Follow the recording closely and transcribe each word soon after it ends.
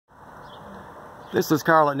This is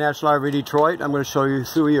Carl at National RV Detroit. I'm going to show you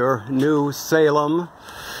through your new Salem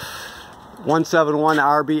 171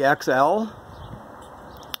 RBXL.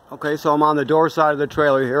 Okay, so I'm on the door side of the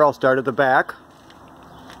trailer here. I'll start at the back.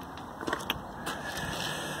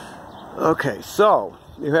 Okay, so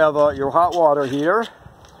you have your hot water heater.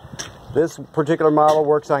 This particular model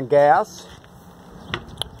works on gas.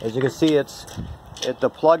 As you can see, the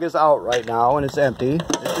plug is out right now and it's empty.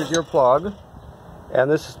 This is your plug. And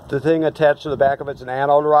the thing attached to the back of it's an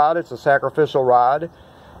anode rod. It's a sacrificial rod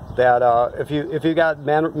that if you got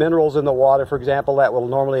minerals in the water, for example, that will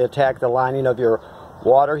normally attack the lining of your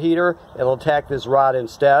water heater. It'll attack this rod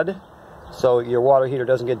instead, so your water heater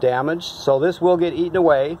doesn't get damaged. So this will get eaten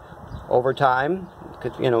away over time.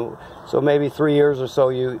 So maybe 3 years or so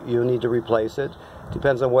you need to replace it.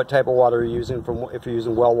 Depends on what type of water you're using. If you're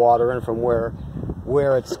using well water and from where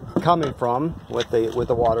it's coming from, what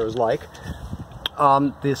the water is like.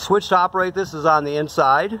 The switch to operate this is on the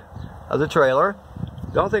inside of the trailer.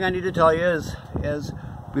 The only thing I need to tell you is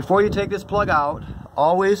before you take this plug out,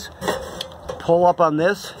 always pull up on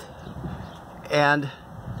this and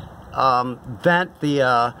vent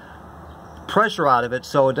the pressure out of it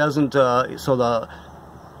so it doesn't, so the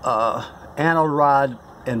anode rod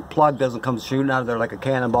and plug doesn't come shooting out of there like a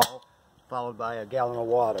cannonball followed by a gallon of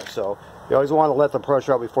water. So you always want to let the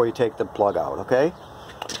pressure out before you take the plug out, okay?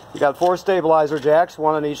 You got 4 stabilizer jacks,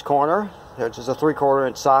 1 on each corner. There's just a 3/4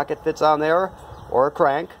 inch socket fits on there, or a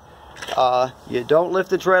crank. You don't lift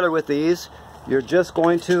the trailer with these. You're just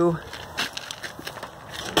going to,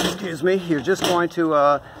 you're just going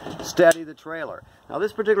to steady the trailer. Now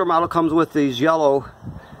this particular model comes with these yellow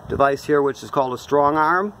device here, which is called a strong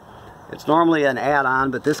arm. It's normally an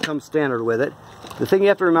add-on, but this comes standard with it. The thing you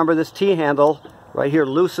have to remember, this T-handle right here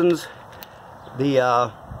loosens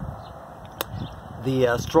the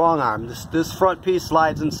strong arm. This front piece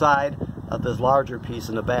slides inside of this larger piece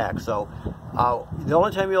in the back. So the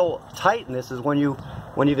only time you'll tighten this is when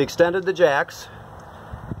you've extended the jacks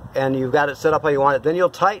and you've got it set up how you want it. Then you'll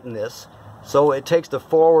tighten this so it takes the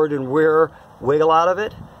forward and rear wiggle out of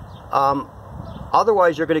it.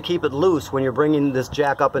 Otherwise you're going to keep it loose when you're bringing this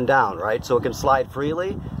jack up and down, right? So it can slide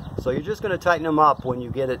freely. So you're just going to tighten them up when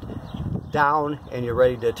you get it down and you're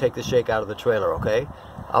ready to take the shake out of the trailer, okay?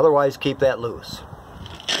 Otherwise keep that loose.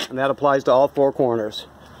 And that applies to all 4 corners.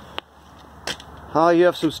 You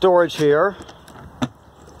have some storage here,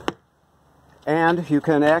 and you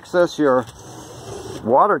can access your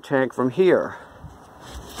water tank from here,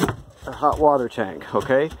 a hot water tank,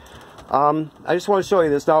 okay? I just want to show you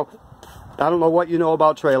this. Now, I don't know what you know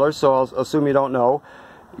about trailers, so I'll assume you don't know.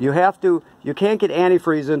 You can't get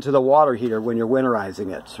antifreeze into the water heater when you're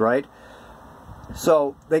winterizing it, right?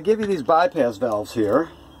 So they give you these bypass valves here.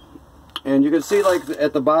 And you can see, like,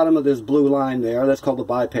 at the bottom of this blue line there, that's called the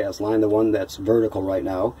bypass line, the one that's vertical right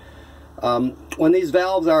now. When these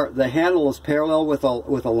valves the handle is parallel with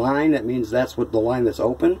a line, that means that's what the line that's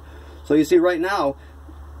open. So you see right now,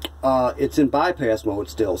 it's in bypass mode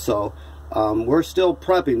still. So we're still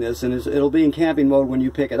prepping this, and it'll be in camping mode when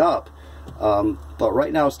you pick it up. But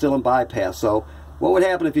right now it's still in bypass. So what would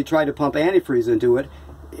happen if you tried to pump antifreeze into it?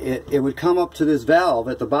 It would come up to this valve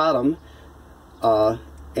at the bottom,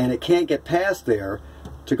 and it can't get past there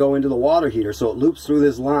to go into the water heater, so it loops through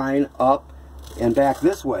this line up and back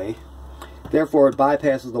this way. Therefore it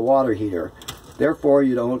bypasses the water heater. Therefore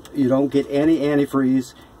you don't get any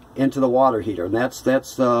antifreeze into the water heater, and that's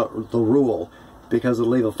the rule, because it'll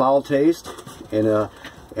leave a foul taste and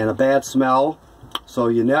a bad smell. So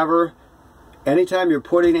you never, anytime you're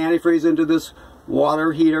putting antifreeze into this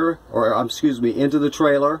water heater, or into the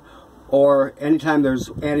trailer, or anytime there's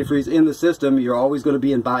antifreeze in the system, you're always going to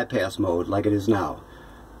be in bypass mode like it is now.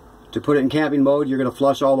 To put it in camping mode, you're going to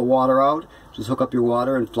flush all the water out. Just hook up your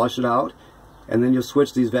water and flush it out, and then you'll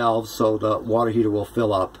switch these valves so the water heater will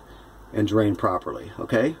fill up and drain properly,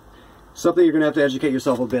 okay? Something you're going to have to educate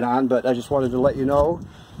yourself a bit on, but I just wanted to let you know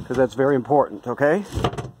because that's very important, okay?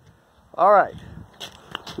 Alright,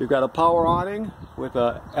 you've got a power awning with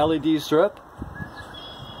a LED strip.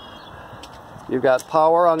 You've got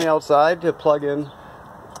power on the outside to plug in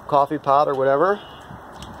coffee pot or whatever.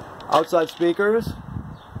 Outside speakers.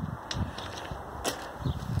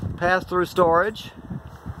 Pass-through storage.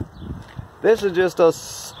 This is just a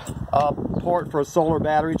port for a solar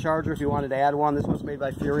battery charger if you wanted to add one. This one's made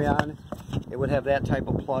by Furrion. It would have that type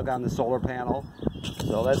of plug on the solar panel.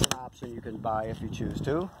 So that's an option you can buy if you choose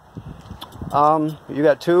to. You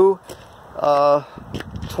got 2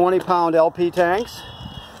 20-pound LP tanks.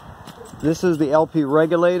 This is the LP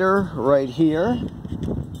regulator right here.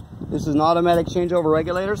 This is an automatic changeover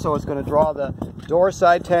regulator, so it's going to draw the door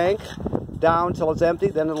side tank down till it's empty,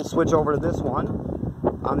 then it'll switch over to this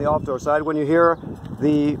one on the off-door side. When you hear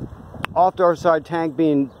the off-door side tank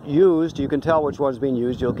being used, you can tell which one's being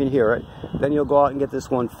used, you can hear it. Then you'll go out and get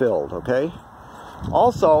this one filled, okay?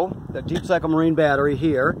 Also, the deep cycle marine battery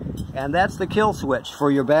here, and that's the kill switch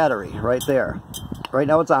for your battery right there. Right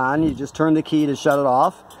now it's on, you just turn the key to shut it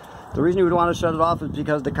off. The reason you would want to shut it off is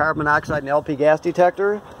because the carbon monoxide and LP gas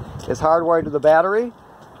detector is hardwired to the battery.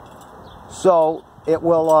 So it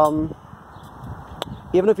will,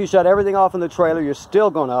 even if you shut everything off in the trailer, you're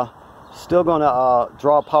still gonna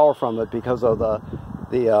draw power from it because of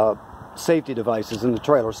the safety devices in the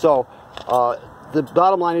trailer. So the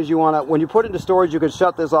bottom line is, you want to, when you put it into storage, you can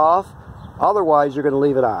shut this off. Otherwise, you're going to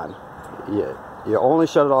leave it on. You only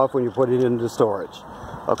shut it off when you put it into storage.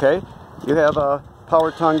 Okay? You have a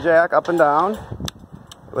power tongue jack up and down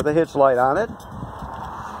with a hitch light on it.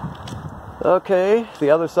 Okay, the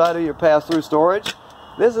other side of your pass-through storage.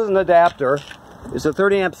 This is an adapter. It's a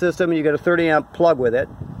 30 amp system, and you get a 30 amp plug with it.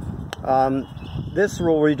 This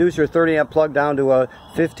will reduce your 30 amp plug down to a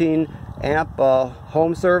 15 amp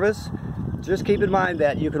home service. Just keep in mind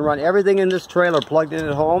that you can run everything in this trailer plugged in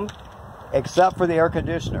at home except for the air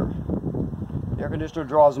conditioner. The air conditioner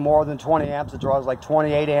draws more than 20 amps. It draws like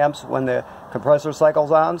 28 amps when the compressor cycles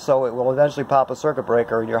on, so it will eventually pop a circuit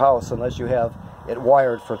breaker in your house unless you have it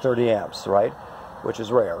wired for 30 amps, right? Which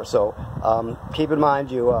is rare. So keep in mind,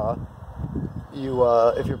 if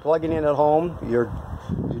you're plugging in at home, you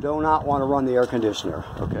do not want to run the air conditioner,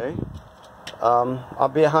 okay?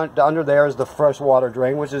 Under there is the fresh water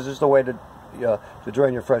drain, which is just a way to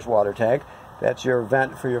drain your fresh water tank. That's your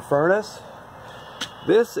vent for your furnace.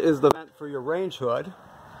 This is the vent for your range hood.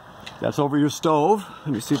 That's over your stove.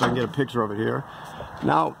 Let me see if I can get a picture of it here.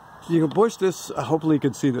 Now, you can push this, hopefully you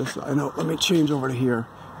can see this. I know, let me change over to here.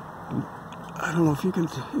 I don't know if you can,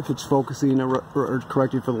 if it's focusing or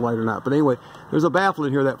correcting for the light or not. But anyway, there's a baffle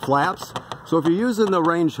in here that flaps. So if you're using the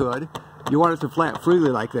range hood, you want it to flap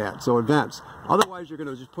freely like that, so it vents. Otherwise, you're going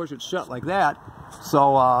to just push it shut like that,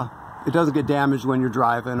 so it doesn't get damaged when you're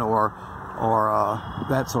driving or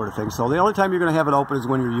that sort of thing. So the only time you're going to have it open is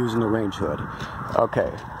when you're using the range hood.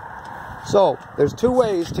 Okay. So there's two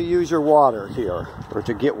ways to use your water here, or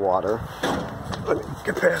to get water. Let me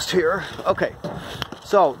get past here. Okay.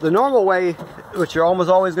 So the normal way, which you're almost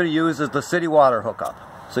always going to use, is the city water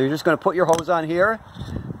hookup. So you're just going to put your hose on here,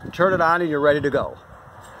 turn it on, and you're ready to go.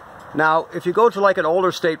 Now, if you go to like an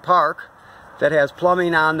older state park that has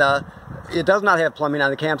plumbing on the, it does not have plumbing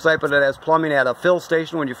on the campsite, but it has plumbing at a fill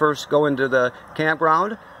station when you first go into the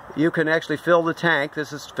campground, you can actually fill the tank.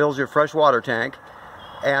 Fills your fresh water tank,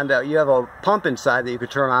 and you have a pump inside that you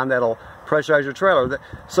could turn on that'll pressurize your trailer.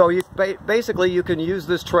 So basically you can use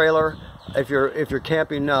this trailer if you're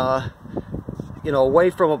camping, you know, away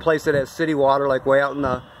from a place that has city water, like way out in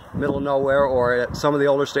the middle of nowhere, or at some of the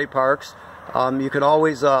older state parks. You can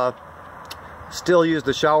always still use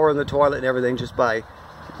the shower and the toilet and everything just by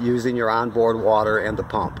using your onboard water and the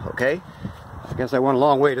pump, okay? I guess I went a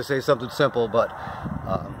long way to say something simple, but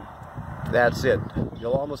that's it.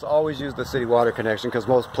 You'll almost always use the city water connection because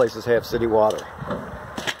most places have city water.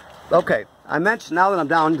 Okay, I mentioned, now that I'm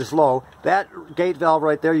down this low, that gate valve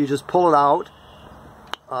right there, you just pull it out,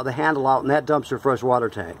 the handle out, and that dumps your fresh water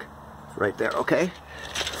tank right there, okay?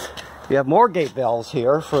 You have more gate valves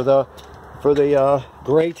here for the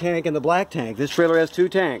gray tank and the black tank. This trailer has two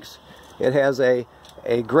tanks. It has a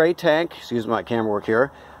gray tank, excuse my camera work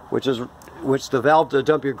here, which the valve to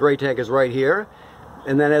dump your gray tank is right here,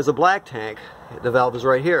 and then as a black tank, the valve is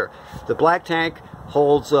right here. The black tank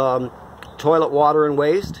holds toilet water and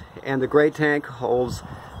waste, and the gray tank holds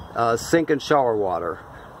sink and shower water,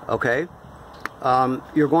 okay?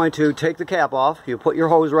 You're going to take the cap off, you put your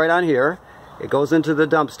hose right on here, it goes into the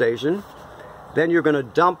dump station. Then you're going to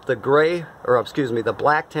dump the gray, or excuse me, the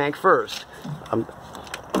black tank first. I'm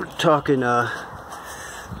talking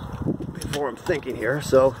before I'm thinking here,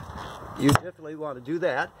 so you definitely want to do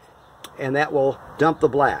that, and that will dump the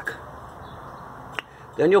black.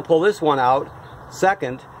 Then you'll pull this one out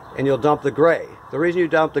second, and you'll dump the gray. The reason you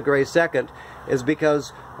dump the gray second is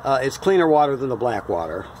because it's cleaner water than the black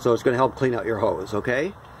water, so it's going to help clean out your hose,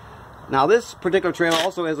 okay? Now this particular trailer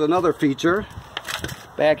also has another feature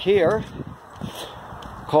back here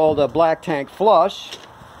called a black tank flush.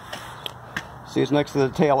 See, it's next to the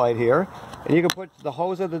taillight here, and you can put the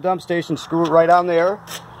hose at the dump station, screw it right on there,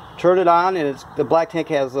 turn it on, and the black tank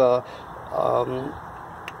has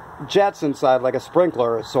jets inside, like a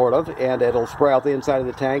sprinkler sort of, and it'll spray out the inside of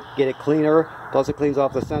the tank, get it cleaner, plus it cleans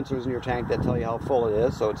off the sensors in your tank that tell you how full it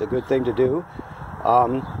is, so it's a good thing to do.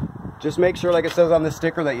 Just make sure, like it says on the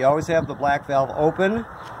sticker, that you always have the black valve open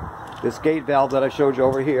this gate valve that I showed you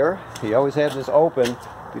over here. You always have this open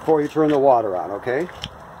before you turn the water on, okay?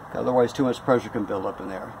 Otherwise too much pressure can build up in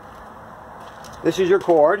there. This is your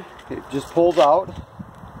cord. It just pulls out,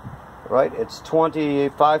 right? It's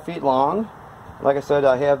 25 feet long. Like I said,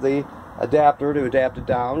 I have the adapter to adapt it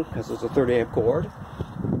down because it's a 30 amp cord.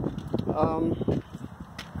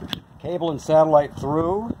 Cable and satellite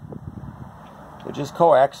through, which is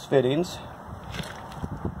coax fittings.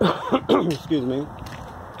 Excuse me.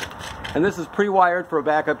 And this is pre-wired for a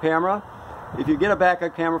backup camera. If you get a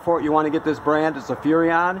backup camera for it, you want to get this brand. It's a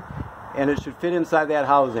Furion, and it should fit inside that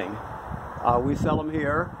housing. We sell them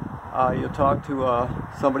here. You'll talk to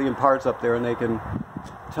somebody in parts up there, and they can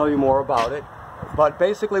tell you more about it. But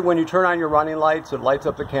basically, when you turn on your running lights, it lights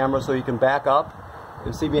up the camera so you can back up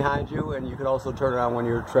and see behind you, and you can also turn it on when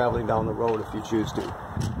you're traveling down the road if you choose to.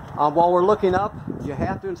 While we're looking up, you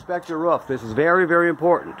have to inspect your roof. This is very, very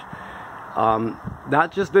important.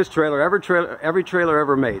 Not just this trailer, every trailer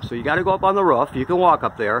ever made. So you got to go up on the roof. You can walk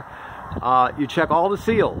up there. You check all the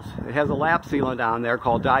seals. It has a lap sealant on there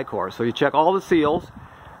called Dicor. So you check all the seals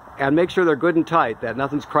and make sure they're good and tight, that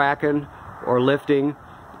nothing's cracking or lifting.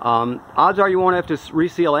 Odds are you won't have to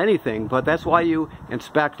reseal anything, but that's why you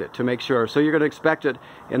inspect it, to make sure. So you're going to inspect it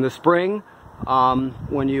in the spring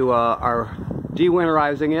when you are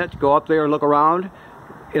de-winterizing it. Go up there and look around.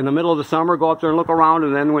 In the middle of the summer, go up there and look around,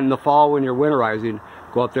 and then in the fall when you're winterizing,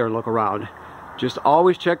 go up there and look around. Just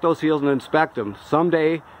always check those seals and inspect them.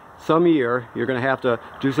 Someday, some year, you're going to have to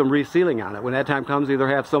do some resealing on it. When that time comes, either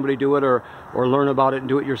have somebody do it or learn about it and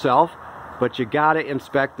do it yourself. But you got to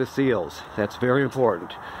inspect the seals. That's very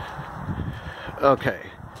important. Okay,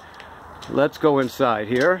 let's go inside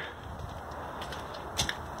here.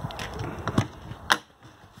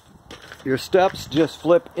 Your steps just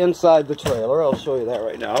flip inside the trailer. I'll show you that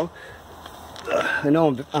right now. I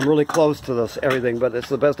know I'm really close to this everything, but it's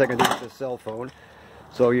the best I can do with this cell phone.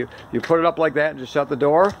 So you put it up like that and just shut the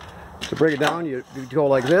door. To bring it down, you go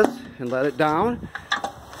like this and let it down.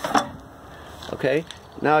 Okay,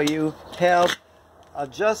 now you have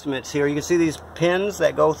adjustments here. You can see these pins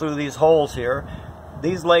that go through these holes here.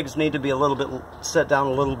 These legs need to be a little bit set down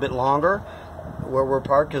a little bit longer where we're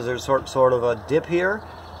parked, because there's sort of a dip here.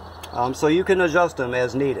 So you can adjust them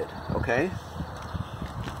as needed, okay?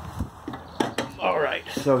 Alright,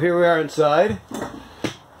 so here we are inside.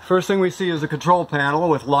 First thing we see is a control panel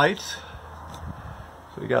with lights.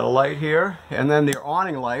 So we got a light here, and then the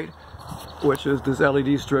awning light, which is this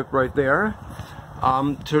LED strip right there.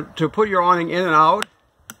 To put your awning in and out,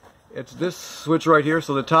 it's this switch right here,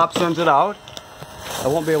 so the top sends it out. I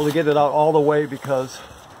won't be able to get it out all the way because,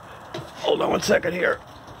 hold on one second here.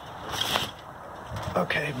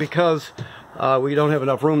 Okay, because we don't have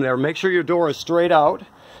enough room there. Make sure your door is straight out.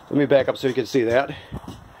 Let me back up so you can see that.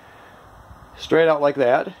 Straight out like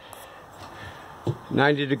that.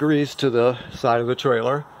 90 degrees to the side of the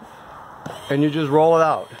trailer. And you just roll it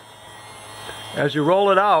out. As you roll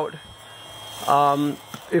it out,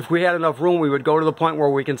 if we had enough room, we would go to the point where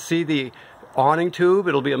we can see the awning tube.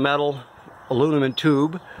 It'll be a metal aluminum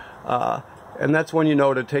tube. And that's when you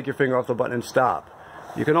know to take your finger off the button and stop.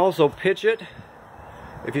 You can also pitch it.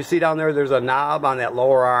 If you see down there, there's a knob on that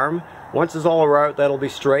lower arm. Once it's all around, that'll be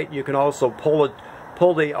straight. You can also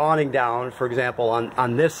pull the awning down, for example,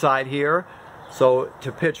 on this side here, so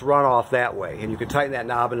to pitch runoff that way. And you can tighten that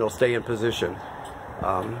knob and it'll stay in position.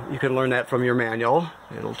 You can learn that from your manual.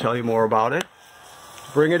 It'll tell you more about it.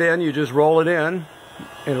 To bring it in, you just roll it in, and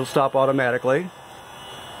it'll stop automatically.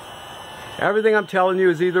 Everything I'm telling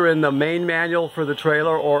you is either in the main manual for the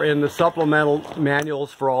trailer or in the supplemental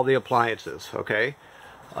manuals for all the appliances, okay?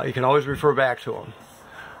 You can always refer back to them.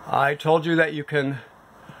 I told you that you can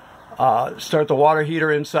start the water heater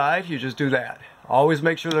inside. You just do that. Always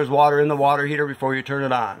make sure there's water in the water heater before you turn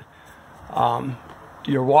it on.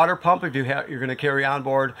 Your water pump, if you're going to carry on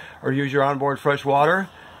board or use your onboard fresh water,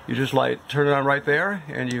 you just turn it on right there,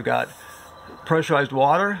 and you got pressurized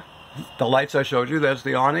water. The lights I showed you, that's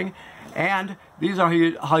the awning. And these are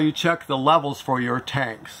how you check the levels for your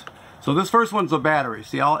tanks. So this first one's a battery.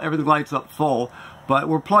 See, everything lights up full. But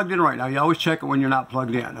we're plugged in right now. You always check it when you're not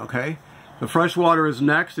plugged in, okay? The fresh water is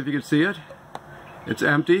next, if you can see it. It's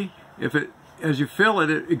empty. As you fill it,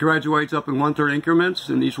 it graduates up in 1/3 increments,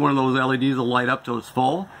 and each one of those LEDs will light up till it's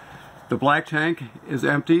full. The black tank is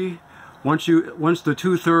empty. Once the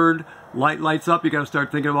 2/3 light lights up, you got to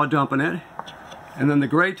start thinking about dumping it. And then the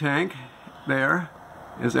gray tank there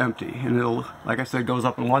is empty, and it'll, like I said, goes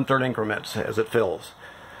up in 1/3 increments as it fills.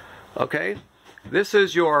 Okay, this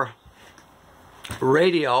is your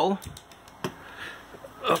radio.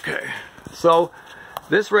 Okay, so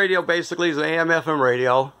this radio basically is an AM/FM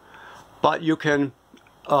radio, but you can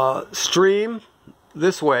stream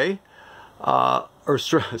this way,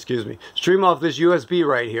 excuse me, stream off this USB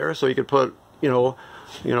right here, so you could put, you know,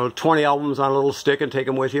 20 albums on a little stick and take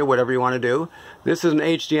them with you, whatever you want to do. This is an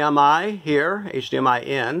HDMI here, HDMI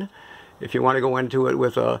in, if you want to go into it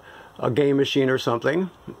with a game machine or something.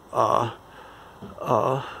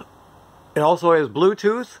 It also has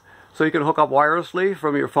Bluetooth, so you can hook up wirelessly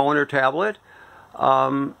from your phone or tablet.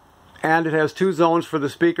 And it has 2 zones for the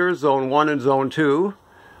speakers, zone 1 and zone 2.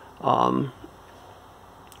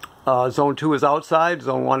 Zone 2 is outside,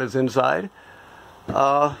 zone 1 is inside.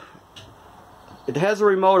 It has a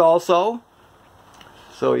remote also,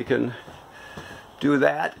 so you can do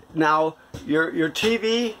that. Now, your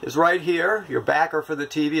TV is right here. Your backer for the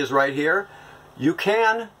TV is right here. You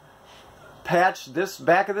can patch this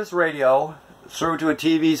back of this radio through to a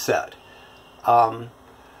TV set.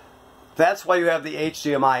 That's why you have the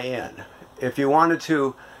HDMI in. If you wanted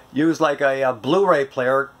to use like a Blu-ray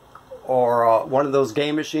player or one of those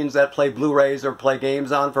game machines that play Blu-rays or play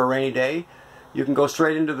games on for a rainy day, you can go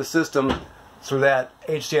straight into the system through that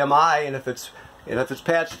HDMI, and if it's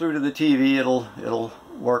patched through to the TV, it'll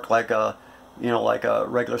work like a like a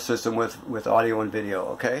regular system with audio and video.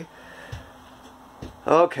 Okay.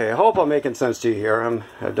 Okay, I hope I'm making sense to you here.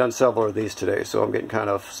 I've done several of these today, so I'm getting kind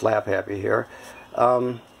of slap happy here.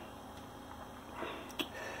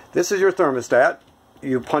 This is your thermostat.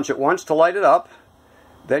 You punch it once to light it up,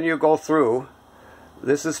 then you go through.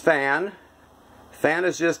 This is fan. Fan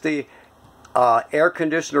is just the air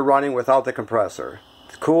conditioner running without the compressor.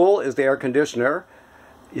 Cool is the air conditioner.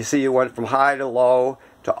 You see, you went from high to low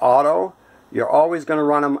to auto. You're always going to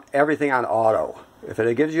run everything on auto. If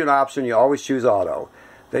it gives you an option, you always choose auto.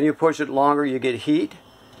 Then you push it longer, you get heat.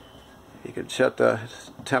 You can set the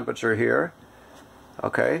temperature here.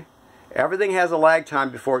 Okay. Everything has a lag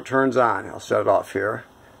time before it turns on. I'll shut it off here.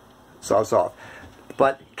 So it's off.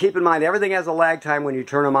 But keep in mind, everything has a lag time when you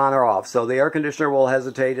turn them on or off. So the air conditioner will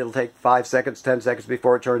hesitate. It'll take 5 seconds, 10 seconds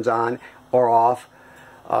before it turns on or off.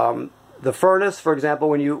 The furnace, for example,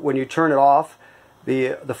 when you turn it off,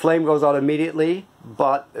 the flame goes out immediately.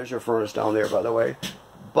 But there's your furnace down there, by the way.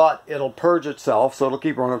 But it'll purge itself, so it'll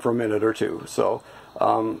keep running for a minute or two. So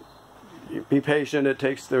be patient.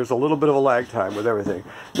 There's a little bit of a lag time with everything.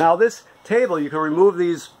 Now this table, you can remove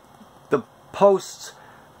the posts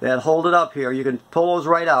that hold it up here. You can pull those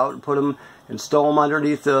right out and put them and stow them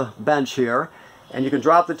underneath the bench here. And you can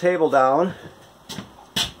drop the table down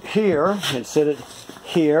here and sit it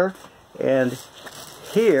here and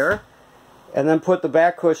here. And then put the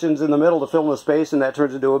back cushions in the middle to fill in the space, and that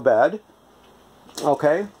turns into a bed.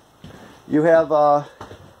 Okay. You have an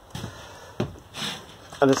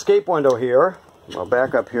escape window here. I'll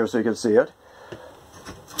back up here so you can see it.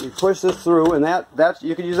 You push this through, and that's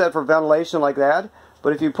you can use that for ventilation like that.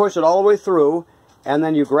 But if you push it all the way through, and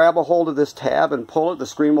then you grab a hold of this tab and pull it, the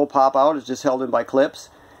screen will pop out. It's just held in by clips,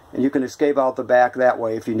 and you can escape out the back that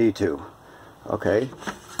way if you need to. Okay.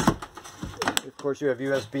 Of course, you have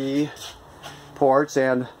USB ports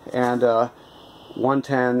and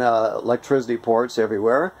 110 electricity ports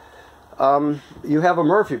everywhere. You have a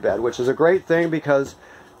Murphy bed, which is a great thing because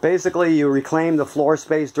basically you reclaim the floor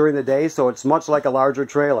space during the day, so it's much like a larger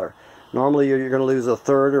trailer. Normally you're going to lose a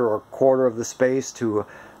third or a quarter of the space to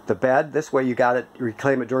the bed. This way you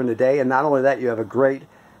reclaim it during the day, and not only that, you have a great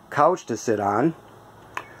couch to sit on,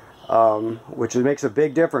 which makes a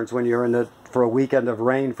big difference when you're for a weekend of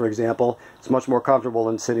rain, for example. It's much more comfortable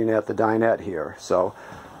than sitting at the dinette here. So,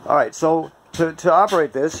 all right, so to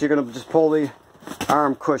operate this, you're going to just pull the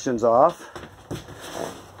arm cushions off.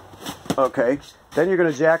 Okay, then you're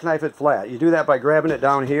going to jackknife it flat. You do that by grabbing it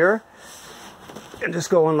down here and just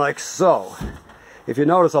going like so. If you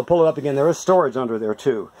notice, I'll pull it up again. There is storage under there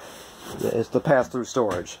too. It's the pass-through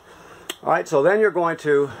storage. All right, so then you're going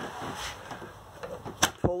to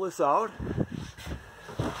pull this out,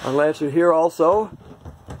 unlatch it here also,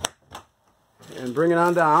 and bring it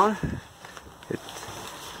on down.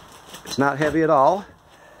 It's not heavy at all,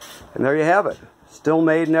 and there you have it. Still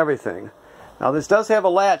made and everything. Now this does have a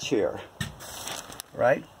latch here,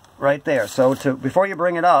 right there. So before you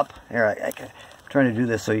bring it up, here I'm trying to do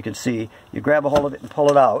this so you can see. You grab a hold of it and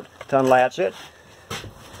pull it out to unlatch it.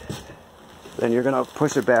 Then you're going to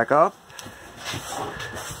push it back up.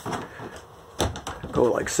 Go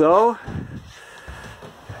like so.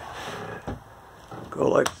 Go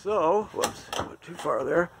like so. Whoops, went too far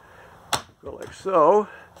there. Go like so.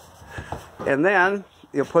 And then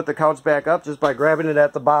you'll put the couch back up just by grabbing it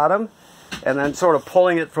at the bottom and then sort of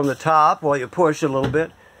pulling it from the top while you push a little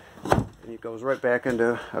bit, and it goes right back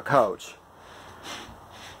into a couch.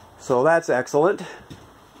 So that's excellent.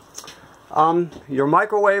 Your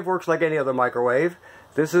microwave works like any other microwave.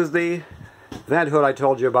 this is the vent hood I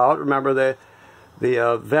told you about. Remember the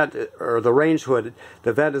vent, or the range hood,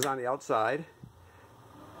 the vent is on the outside.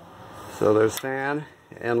 So there's fan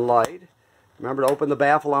and light. Remember to open the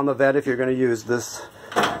baffle on the vent if you're going to use this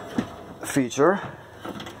feature.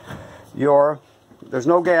 There's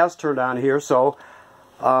no gas turned on here, so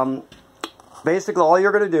basically all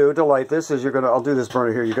you're going to do to light this is I'll do this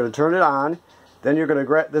burner here. You're going to turn it on, then you're going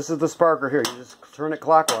to this is the sparker here. You just turn it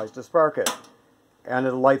clockwise to spark it, and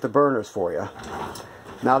it'll light the burners for you.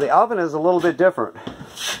 Now the oven is a little bit different.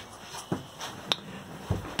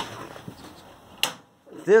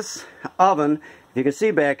 This oven, if you can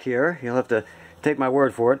see back here, you'll have to take my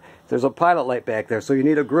word for it, there's a pilot light back there, so you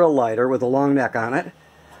need a grill lighter with a long neck on it.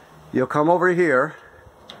 You'll come over here,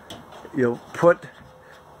 you'll put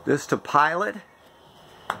this to pilot,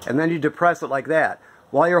 and then you depress it like that.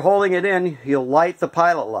 While you're holding it in, you'll light the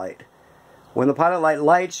pilot light. When the pilot light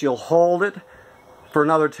lights, you'll hold it for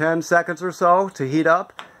another 10 seconds or so to heat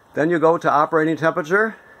up. Then you go to operating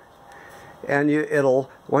temperature, and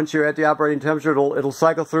once you're at the operating temperature, it'll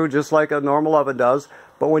cycle through just like a normal oven does.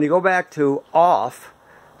 But when you go back to off,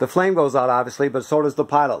 the flame goes out obviously, but so does the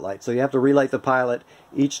pilot light. So you have to relight the pilot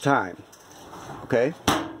each time. Okay?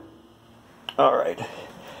 Alright.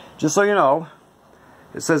 Just so you know,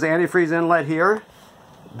 it says antifreeze inlet here.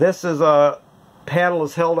 This is panel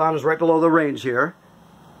is held on, is right below the range here.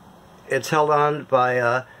 It's held on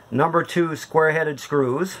by number 2 square-headed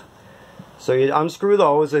screws. So you unscrew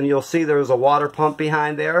those and you'll see there's a water pump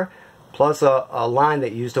behind there, plus a line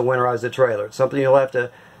that you use to winterize the trailer. It's something you'll have to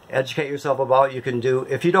educate yourself about. You can do,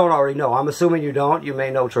 if you don't already know. I'm assuming you don't. You may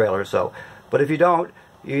know trailers, so. But if you don't,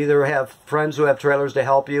 you either have friends who have trailers to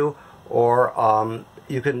help you, or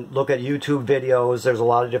you can look at YouTube videos. There's a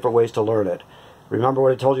lot of different ways to learn it. Remember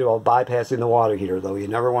what I told you about bypassing the water heater, though. You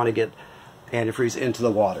never want to get antifreeze into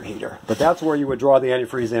the water heater. But that's where you would draw the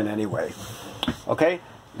antifreeze in anyway. Okay?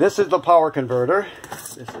 This is the power converter.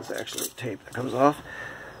 This is actually tape that comes off.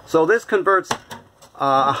 So this converts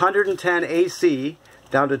 110 AC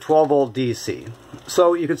down to 12 volt DC.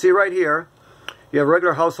 So you can see right here, you have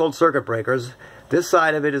regular household circuit breakers. This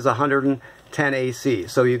side of it is 110 AC.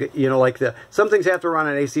 So you know, like some things have to run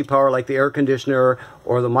on AC power, like the air conditioner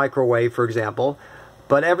or the microwave, for example.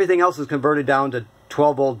 But everything else is converted down to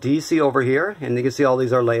 12 volt DC over here, and you can see all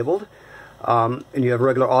these are labeled. And you have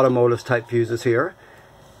regular automotive type fuses here.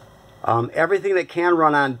 Everything that can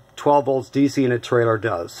run on 12 volts DC in a trailer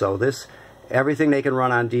does. So everything they can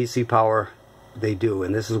run on DC power, they do,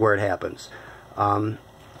 and this is where it happens.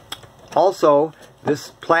 Also,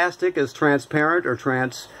 this plastic is transparent, or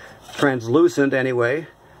translucent anyway,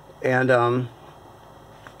 and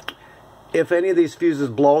if any of these fuses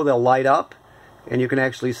blow, they'll light up, and you can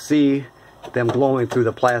actually see them glowing through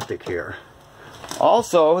the plastic here.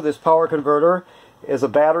 Also, this power converter is a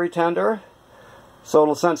battery tender. So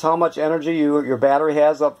it'll sense how much energy your battery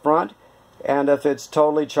has up front, and if it's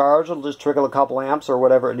totally charged, it'll just trickle a couple amps or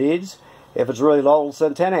whatever it needs. If it's really low, it'll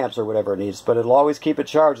send 10 amps or whatever it needs, but it'll always keep it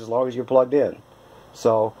charged as long as you're plugged in.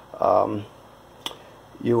 So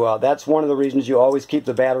that's one of the reasons you always keep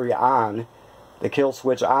the battery on, the kill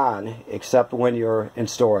switch on, except when you're in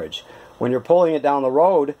storage. When you're pulling it down the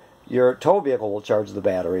road, your tow vehicle will charge the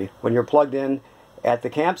battery. When you're plugged in at the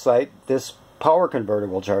campsite, this power converter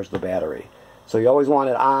will charge the battery. So you always want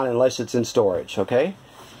it on unless it's in storage, okay?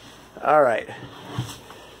 Alright.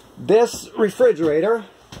 This refrigerator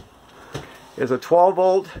is a 12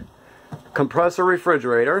 volt compressor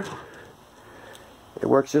refrigerator. It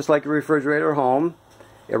works just like a refrigerator at home.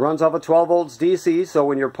 It runs off of 12 volts DC, so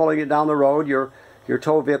when you're pulling it down the road, your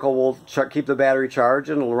tow vehicle will keep the battery charged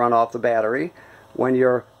and it'll run off the battery. When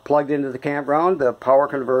you're plugged into the campground, the power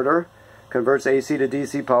converter converts AC to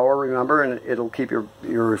DC power, remember, and it'll keep your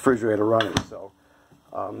refrigerator running. So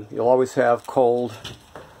you'll always have cold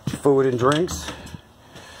food and drinks.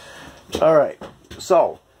 Alright,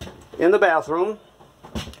 so in the bathroom,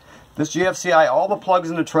 this GFCI, all the plugs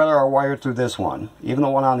in the trailer are wired through this one, even the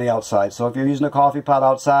one on the outside. So if you're using a coffee pot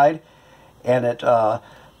outside and the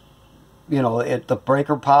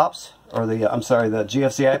breaker pops, or the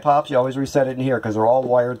GFCI pops, you always reset it in here because they're all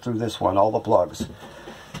wired through this one, all the plugs.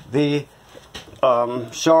 The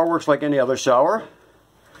shower works like any other shower.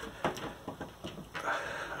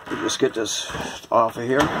 Just get this off of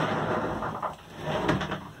here.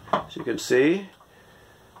 As you can see,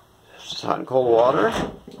 it's just hot and cold water.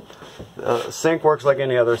 The sink works like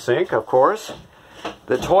any other sink, of course.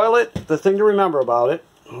 The toilet, the thing to remember about it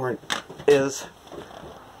is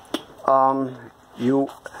you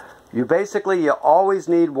basically always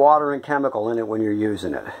need water and chemical in it when you're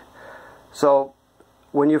using it. So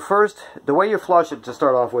when you first, the way you flush it to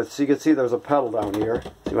start off with, so you can see there's a pedal down here.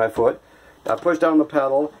 See my foot? I push down the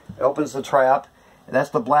pedal, it opens the trap, and that's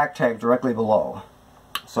the black tank directly below.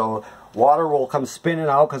 So water will come spinning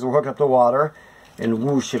out because we're hooked up to water, and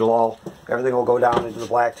whoosh, everything will go down into the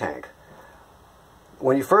black tank.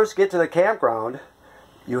 When you first get to the campground,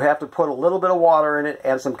 you have to put a little bit of water in it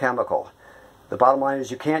and some chemical. The bottom line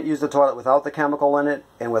is you can't use the toilet without the chemical in it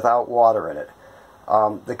and without water in it.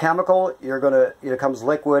 The chemical, it comes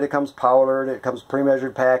liquid, it comes powdered, it comes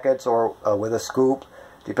pre-measured packets, or with a scoop.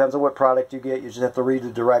 Depends on what product you get. You just have to read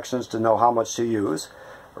the directions to know how much to use,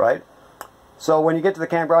 right? So when you get to the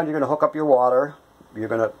campground, you're going to hook up your water. You're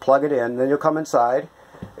going to plug it in. Then you'll come inside,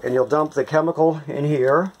 and you'll dump the chemical in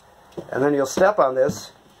here, and then you'll step on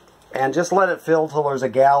this, and just let it fill till there's a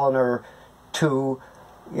gallon or two,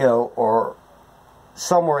 or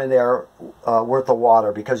somewhere in there worth of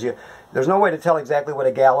water, because there's no way to tell exactly what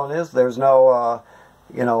a gallon is. There's no,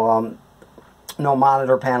 no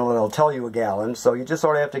monitor panel that'll tell you a gallon, so you just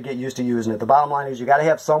sort of have to get used to using it. The bottom line is you got to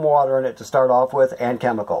have some water in it to start off with, and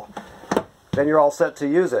chemical. Then you're all set to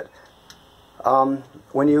use it.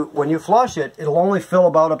 When you flush it, it'll only fill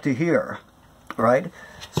about up to here, right?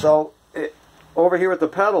 So over here with the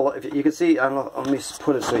pedal, if you can see, I don't know, let me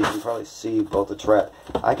put it so you can probably see both the trap.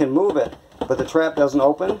 I can move it, but the trap doesn't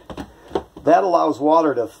open. That allows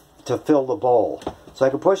water to fill the bowl. So I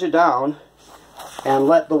can push it down and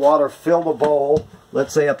let the water fill the bowl,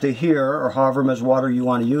 let's say up to here, or however much water you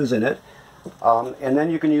want to use in it. And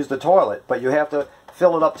then you can use the toilet, but you have to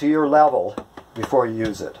fill it up to your level before you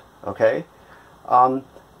use it, okay?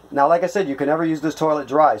 Now, like I said, you can never use this toilet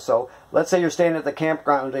dry. So let's say you're staying at the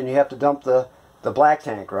campground and you have to dump the black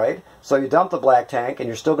tank, right? So you dump the black tank and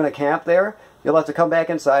you're still going to camp there. You'll have to come back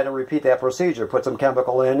inside and repeat that procedure. Put some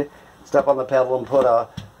chemical in, step on the pedal, and put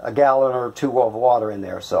a gallon or two of water in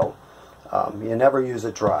there. So you never use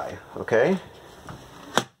it dry, okay?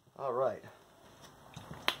 All right.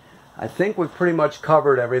 I think we've pretty much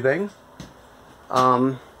covered everything.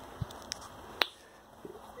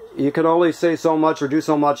 You can only say so much or do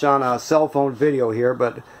so much on a cell phone video here,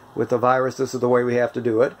 but with the virus, this is the way we have to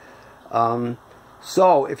do it.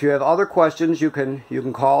 So if you have other questions, you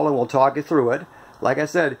can call and we'll talk you through it. Like I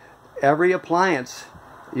said, every appliance,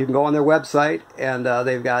 you can go on their website and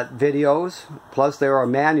they've got videos, plus there are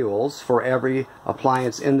manuals for every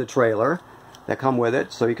appliance in the trailer that come with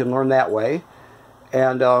it, so you can learn that way.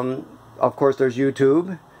 And of course there's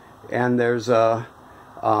YouTube, and there's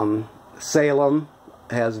Salem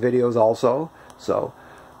has videos also. So,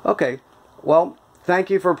 okay, well, thank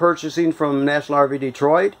you for purchasing from National RV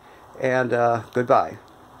Detroit, and goodbye.